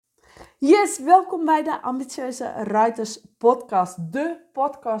Yes, welkom bij de Ambitieuze Ruiters podcast. De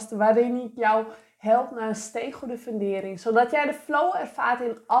podcast waarin ik jou help naar een steengoede fundering. Zodat jij de flow ervaart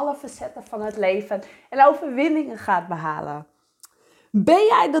in alle facetten van het leven en overwinningen gaat behalen. Ben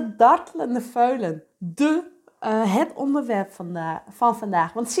jij de dartelende veulen? Het onderwerp van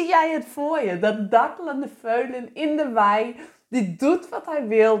vandaag. Want zie jij het voor je? Dat dartelende veulen in de wei. Die doet wat hij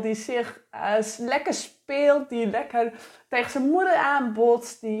wil. Die zich lekker speelt. Die lekker tegen zijn moeder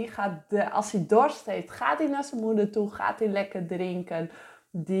aanbotst. Die gaat, als hij dorst heeft, gaat hij naar zijn moeder toe. Gaat hij lekker drinken.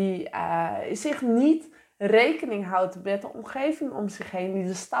 Die zich niet rekening houdt met de omgeving om zich heen. Die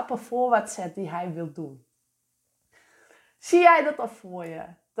de stappen voorwaarts zet die hij wil doen. Zie jij dat al voor je?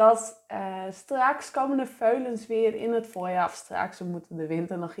 Dat straks komen de veulens weer in het voorjaar. Of straks, we moeten de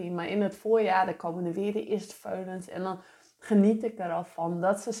winter nog in. Maar in het voorjaar, dan komen er weer de eerste veulens. En dan geniet ik er al van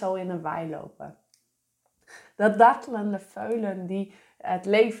dat ze zo in een wei lopen. Dat dartelende veulen die het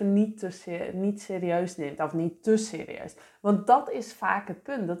leven niet serieus neemt. Of niet te serieus. Want dat is vaak het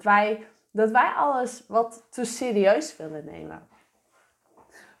punt. Dat wij alles wat te serieus willen nemen.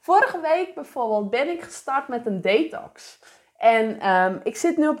 Vorige week bijvoorbeeld ben ik gestart met een detox. En ik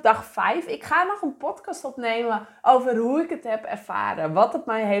zit nu op dag 5. Ik ga nog een podcast opnemen over hoe ik het heb ervaren. Wat het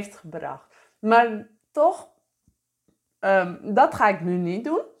mij heeft gebracht. Maar toch, dat ga ik nu niet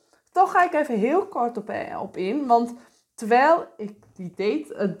doen. Toch ga ik even heel kort op in. Want terwijl ik die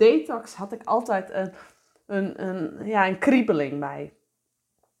detox had ik altijd een kriebeling bij.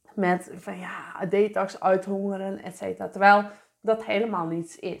 Met van detox, uithongeren, et cetera. Terwijl dat helemaal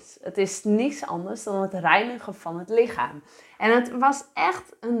niets is. Het is niets anders dan het reinigen van het lichaam. En het was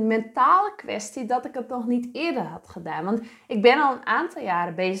echt een mentale kwestie dat ik het nog niet eerder had gedaan. Want ik ben al een aantal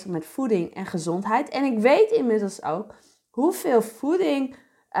jaren bezig met voeding en gezondheid. En ik weet inmiddels ook hoeveel voeding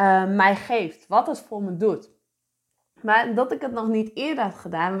mij geeft. Wat het voor me doet. Maar dat ik het nog niet eerder had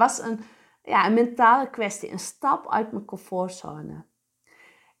gedaan was een mentale kwestie. Een stap uit mijn comfortzone.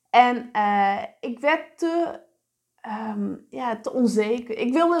 En ik werd te onzeker.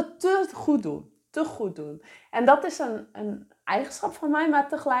 Ik wilde het te goed doen. En dat is een eigenschap van mij, maar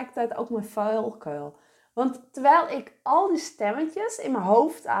tegelijkertijd ook mijn vuilkuil. Want terwijl ik al die stemmetjes in mijn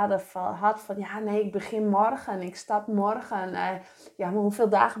hoofd had van ik begin morgen en ik stap morgen. Maar hoeveel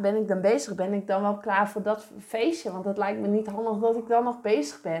dagen ben ik dan bezig? Ben ik dan wel klaar voor dat feestje? Want het lijkt me niet handig dat ik dan nog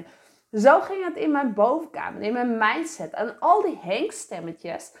bezig ben. Zo ging het in mijn bovenkamer, in mijn mindset. En al die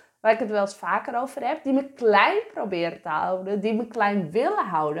Henk-stemmetjes, waar ik het wel eens vaker over heb, die me klein proberen te houden, die me klein willen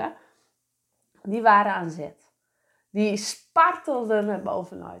houden, die waren aan zet. Die spartelden er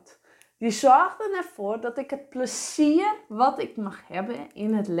bovenuit. Die zorgden ervoor dat ik het plezier wat ik mag hebben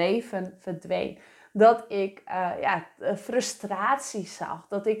in het leven verdween. Dat ik frustratie zag.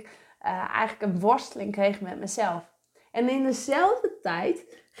 Dat ik eigenlijk een worsteling kreeg met mezelf. En in dezelfde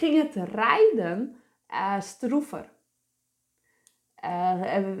tijd ging het rijden stroever.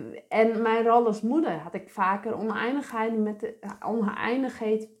 En mijn rol als moeder had ik vaker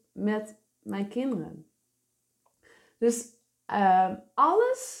oneindigheid met mijn kinderen. Dus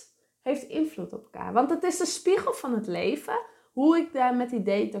alles heeft invloed op elkaar. Want het is de spiegel van het leven hoe ik daar met die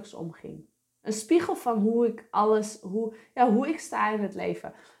detox omging. Een spiegel van hoe ik sta in het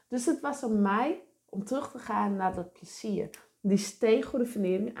leven. Dus het was aan mij om terug te gaan naar dat plezier. Die steengoede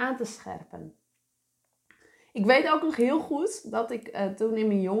fundering aan te scherpen. Ik weet ook nog heel goed dat ik toen in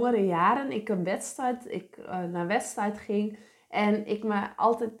mijn jongere jaren naar wedstrijd ging. En ik me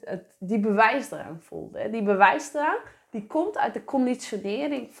altijd die bewijsdrang voelde. Die bewijsdrang die komt uit de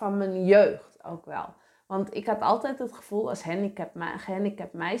conditionering van mijn jeugd ook wel. Want ik had altijd het gevoel als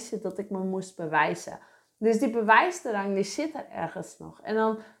gehandicapt meisje dat ik me moest bewijzen. Dus die bewijsdrang die zit er ergens nog. En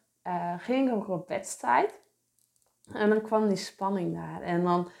dan ging ik ook op wedstrijd. En dan kwam die spanning daar. En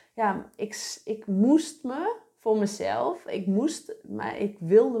dan, ik moest me voor mezelf, ik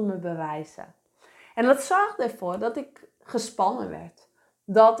wilde me bewijzen. En dat zorgde ervoor dat ik gespannen werd.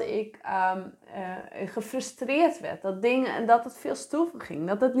 Dat ik gefrustreerd werd. Dat het veel stroever ging.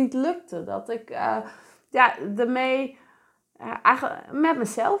 Dat het niet lukte. Dat ik daarmee eigenlijk met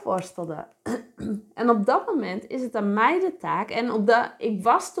mezelf worstelde. En op dat moment is het aan mij de taak. En ik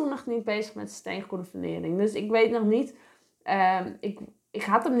was toen nog niet bezig met steengoede fundering. Dus ik weet nog niet. Ik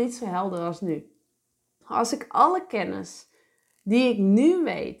had hem niet zo helder als nu. Als ik alle kennis die ik nu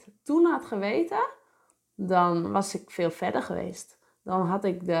weet, toen had geweten, dan was ik veel verder geweest. Dan had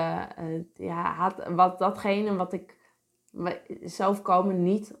ik datgene wat ik is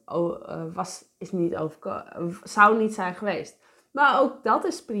overkomen zou niet zijn geweest. Maar ook dat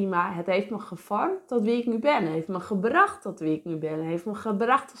is prima. Het heeft me gevormd tot wie ik nu ben. Het heeft me gebracht tot wie ik nu ben. Het heeft me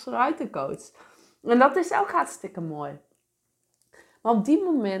gebracht als ruitercoach. En dat is ook hartstikke mooi. Maar op die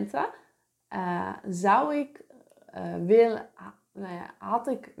momenten had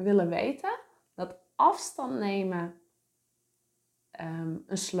ik willen weten dat afstand nemen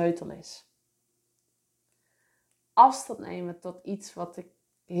een sleutel is. Afstand nemen tot iets wat ik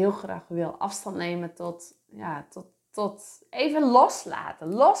heel graag wil. Afstand nemen tot even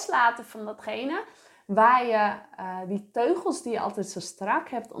loslaten. Loslaten van datgene waar je die teugels die je altijd zo strak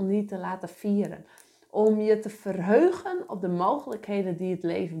hebt, om die te laten vieren. Om je te verheugen op de mogelijkheden die het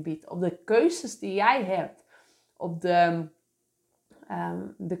leven biedt. Op de keuzes die jij hebt. Op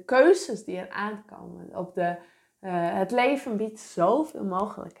de keuzes die er aankomen. Het leven biedt zoveel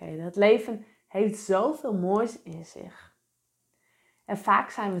mogelijkheden. Het leven heeft zoveel moois in zich. En vaak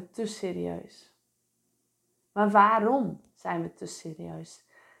zijn we te serieus. Maar waarom zijn we te serieus?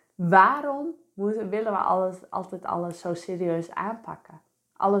 Waarom willen we altijd alles zo serieus aanpakken?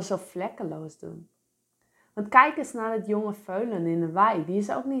 Alles zo vlekkeloos doen? Want kijk eens naar het jonge veulen in de wei. Die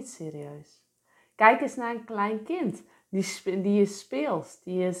is ook niet serieus. Kijk eens naar een klein kind. Die is speels.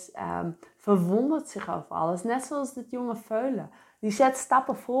 Die verwondert zich over alles. Net zoals het jonge veulen. Die zet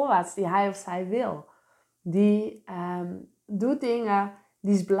stappen voorwaarts die hij of zij wil. Die doet dingen.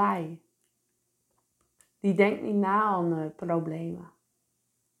 Die is blij. Die denkt niet na aan problemen.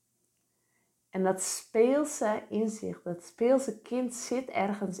 En dat speelse inzicht, dat speelse kind zit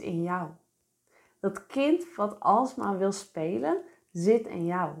ergens in jou. Dat kind wat alsmaar wil spelen, zit in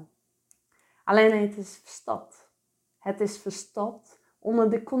jou. Alleen het is verstopt. Het is verstopt onder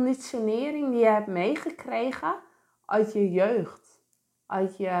de conditionering die je hebt meegekregen uit je jeugd.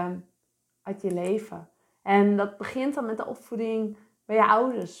 Uit je leven. En dat begint dan met de opvoeding bij je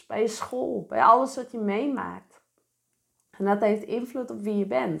ouders, bij je school, bij alles wat je meemaakt. En dat heeft invloed op wie je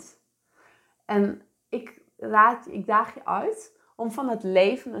bent. En ik daag je uit om van het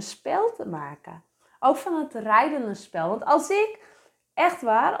leven een spel te maken. Ook van het rijden een spel. Want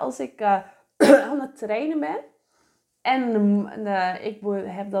als ik aan het trainen ben en ik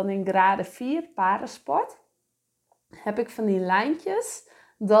heb dan in grade 4 paardensport, heb ik van die lijntjes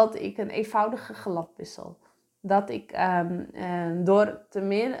dat ik een eenvoudige galop wissel. Dat ik door te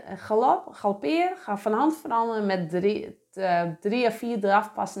meer galoppeer, ga van hand veranderen met 3 of 4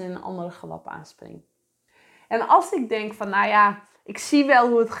 drafpassen in een andere galop aanspring. En als ik denk van, nou ja, ik zie wel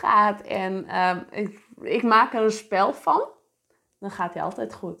hoe het gaat en ik maak er een spel van, dan gaat hij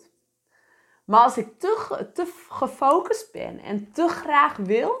altijd goed. Maar als ik te gefocust ben en te graag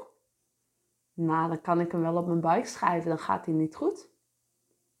wil, nou, dan kan ik hem wel op mijn buik schrijven, dan gaat hij niet goed.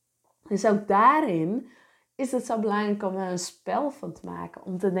 Dus ook daarin is het zo belangrijk om er een spel van te maken.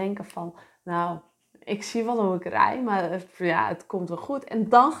 Om te denken van, nou, ik zie wel hoe ik rij, maar ja, het komt wel goed. En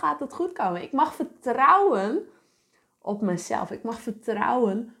dan gaat het goed komen. Ik mag vertrouwen op mezelf. Ik mag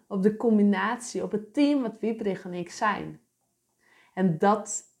vertrouwen op de combinatie, op het team wat Wiebrig en ik zijn. En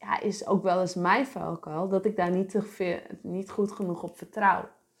dat is ook wel eens mijn valkuil, dat ik daar niet goed genoeg op vertrouw.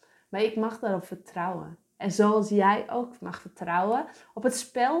 Maar ik mag daarop vertrouwen. En zoals jij ook mag vertrouwen op het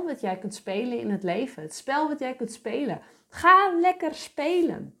spel wat jij kunt spelen in het leven. Het spel wat jij kunt spelen. Ga lekker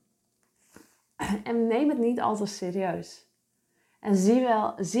spelen. En neem het niet al te serieus. En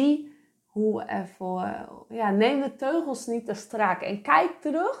zie hoe neem de teugels niet te strak. En kijk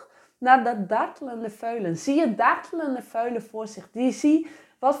terug naar dat dartelende veulen. Zie je dartelende veulen voor zich. Zie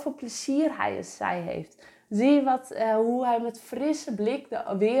wat voor plezier zij heeft. Zie hoe hij met frisse blik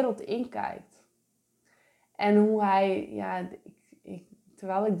de wereld inkijkt. En hoe hij,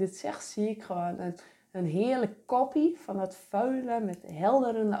 terwijl ik dit zeg, zie ik gewoon een heerlijk koppie van het veulen met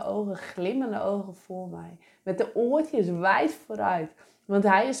helderende ogen, glimmende ogen voor mij. Met de oortjes wijd vooruit. Want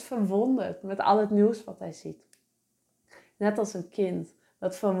hij is verwonderd met al het nieuws wat hij ziet. Net als een kind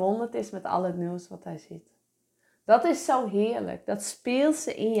dat verwonderd is met al het nieuws wat hij ziet. Dat is zo heerlijk. Dat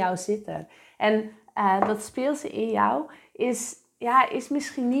speelse in jou zit er. En dat speelse in jou is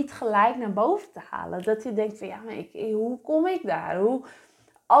misschien niet gelijk naar boven te halen. Dat je denkt van, ja, maar hoe kom ik daar?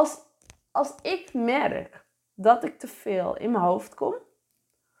 Als ik merk dat ik te veel in mijn hoofd kom,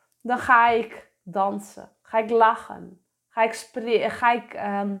 dan ga ik dansen. Ga ik lachen. Ga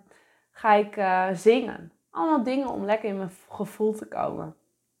ik zingen. Allemaal dingen om lekker in mijn gevoel te komen.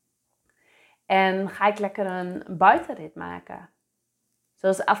 En ga ik lekker een buitenrit maken.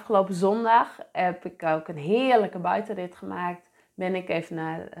 Zoals afgelopen zondag heb ik ook een heerlijke buitenrit gemaakt. Ben ik even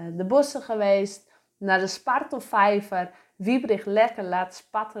naar de bossen geweest. Naar de spartelvijver. Wiebrig lekker laten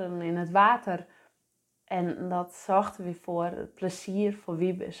spatteren in het water. En dat zorgde weer voor het plezier voor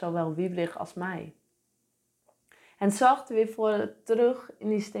zowel Wiebrig als mij. En het zorgde weer voor het terug in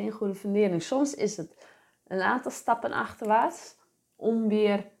die steengoede fundering. Soms is het een aantal stappen achterwaarts om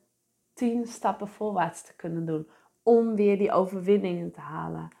weer 10 stappen voorwaarts te kunnen doen. Om weer die overwinningen te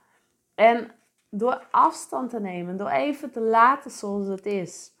halen. En door afstand te nemen, door even te laten zoals het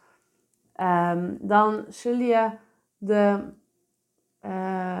is, dan zul je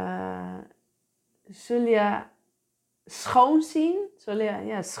zul je schoon zien.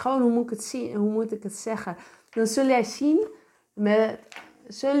 Schoon, hoe moet ik het zien? Hoe moet ik het zeggen? Dan zul jij zien,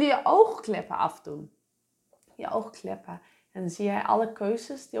 zul je oogkleppen afdoen. Je oogkleppen. En dan zie jij alle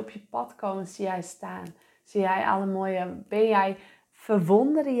keuzes die op je pad komen, zie jij staan. Zie jij alle mooie,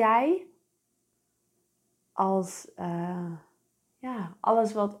 verwonder jij als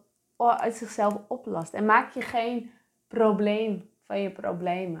alles wat uit zichzelf oplost. En maak je geen probleem van je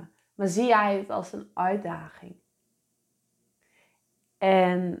problemen. Maar zie jij het als een uitdaging.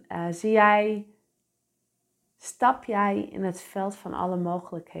 En stap jij in het veld van alle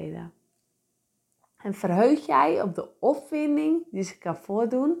mogelijkheden. En verheug jij op de opwinding die zich kan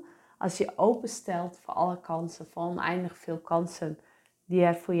voordoen als je openstelt voor alle kansen, voor oneindig veel kansen die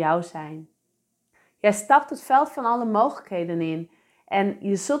er voor jou zijn. Jij stapt het veld van alle mogelijkheden in en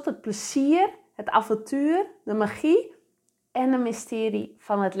je zult het plezier, het avontuur, de magie en de mysterie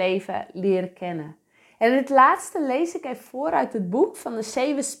van het leven leren kennen. En het laatste lees ik even voor uit het boek van de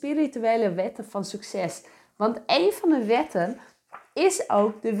 7 spirituele wetten van succes. Want een van de wetten is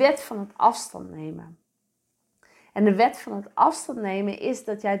ook de wet van het afstand nemen. En de wet van het afstand nemen is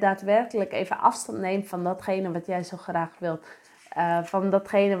dat jij daadwerkelijk even afstand neemt van datgene wat jij zo graag wilt. Van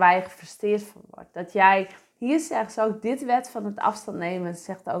datgene waar je gefrustreerd van wordt. Dat jij, hier zegt ze ook, dit wet van het afstand nemen,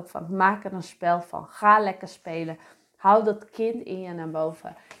 zegt ook van, maak er een spel van. Ga lekker spelen. Hou dat kind in je naar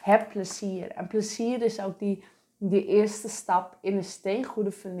boven. Heb plezier. En plezier is ook die eerste stap in een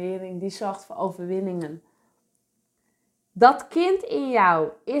steengoede fundering. Die zorgt voor overwinningen. Dat kind in jou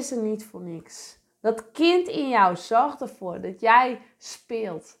is er niet voor niks. Dat kind in jou zorgt ervoor dat jij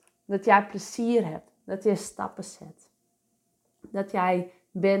speelt. Dat jij plezier hebt. Dat je stappen zet. Dat jij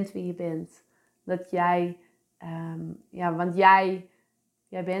bent wie je bent. Dat jij, want jij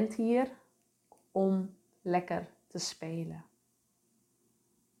bent hier om lekker te spelen.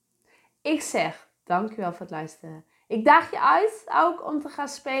 Ik zeg, dankjewel voor het luisteren. Ik daag je uit ook om te gaan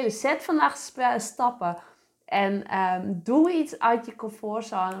spelen. Zet vandaag stappen. En doe iets uit je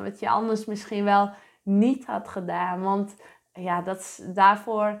comfortzone wat je anders misschien wel niet had gedaan. Want ja, dat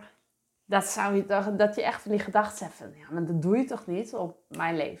je echt van die gedachten hebt van, ja, maar dat doe je toch niet op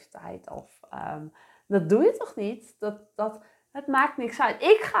mijn leeftijd? Of dat doe je toch niet? Het maakt niks uit.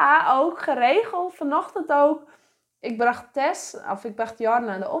 Ik ga ook geregeld, vanochtend ook, ik bracht Jar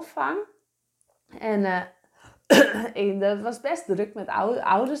naar de opvang. En dat was best druk met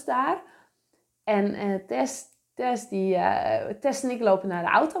ouders daar. En Tess en ik lopen naar de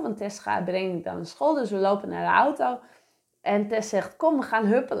auto, want Tess brengt ik dan naar school. Dus we lopen naar de auto. En Tess zegt, kom, we gaan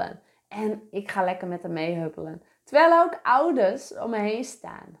huppelen. En ik ga lekker met haar mee huppelen. Terwijl ook ouders om me heen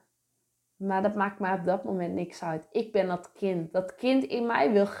staan. Maar dat maakt mij op dat moment niks uit. Ik ben dat kind. Dat kind in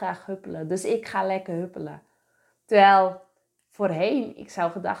mij wil graag huppelen. Dus ik ga lekker huppelen. Terwijl voorheen ik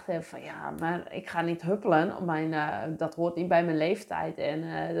zou gedacht hebben van, ja, maar ik ga niet huppelen. Dat hoort niet bij mijn leeftijd.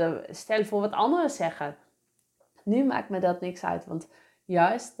 En stel je voor wat anderen zeggen. Nu maakt me dat niks uit. Want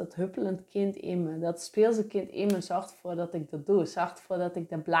juist dat huppelend kind in me, dat speelse kind in me, zorgt ervoor dat ik dat doe. Zorgt ervoor dat ik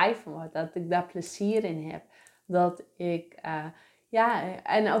daar blij van word. Dat ik daar plezier in heb. Dat ik,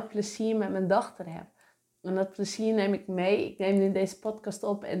 en ook plezier met mijn dochter heb. En dat plezier neem ik mee. Ik neem nu deze podcast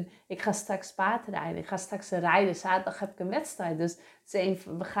op en ik ga straks paardrijden. Ik ga straks rijden. Zaterdag heb ik een wedstrijd. Dus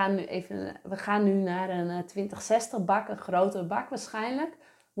we gaan nu naar een 2060 bak. Een grotere bak waarschijnlijk.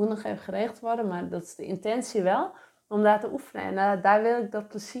 Moet nog even geregeld worden, maar dat is de intentie wel. Om daar te oefenen. En daar wil ik dat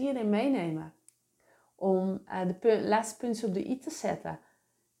plezier in meenemen. Om de laatste puntjes op de i te zetten.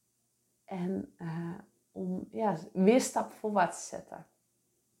 En om weer stap voorwaarts te zetten.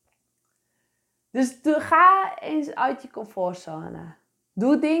 Dus ga eens uit je comfortzone.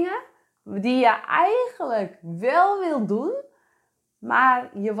 Doe dingen die je eigenlijk wel wil doen,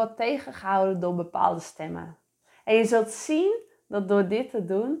 maar je wordt tegengehouden door bepaalde stemmen. En je zult zien dat door dit te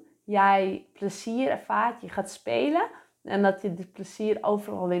doen, jij plezier ervaart, je gaat spelen en dat je dit plezier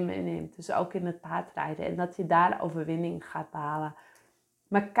overal in meeneemt. Dus ook in het paardrijden en dat je daar overwinning gaat behalen.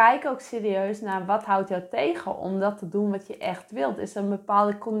 Maar kijk ook serieus naar wat houdt jou tegen om dat te doen wat je echt wilt. Is er een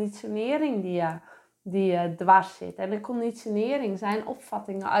bepaalde conditionering die je dwars zit? En de conditionering zijn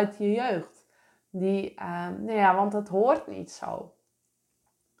opvattingen uit je jeugd. Want het hoort niet zo.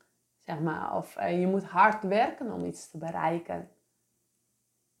 Zeg maar. Of je moet hard werken om iets te bereiken.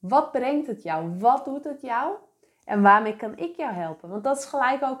 Wat brengt het jou? Wat doet het jou? En waarmee kan ik jou helpen? Want dat is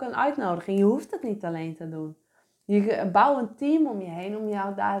gelijk ook een uitnodiging. Je hoeft het niet alleen te doen. Je bouwt een team om je heen om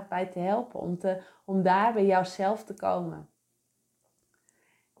jou daarbij te helpen. Om daar bij jouzelf te komen.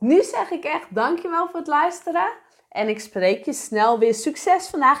 Nu zeg ik echt dankjewel voor het luisteren. En ik spreek je snel weer. Succes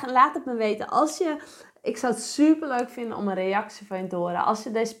vandaag en laat het me weten. Ik zou het super leuk vinden om een reactie van je te horen. Als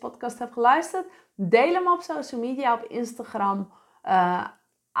je deze podcast hebt geluisterd, deel hem op social media, op Instagram,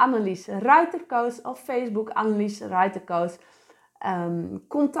 Annelies Ruitercoach, of Facebook Annelies Ruitercoach.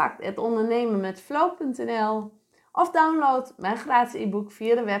 Contact @ondernemenmetflow.nl of download mijn gratis e-book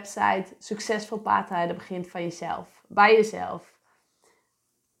via de website. Succesvol paardrijden begint van jezelf, bij jezelf.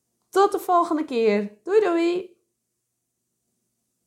 Tot de volgende keer. Doei doei!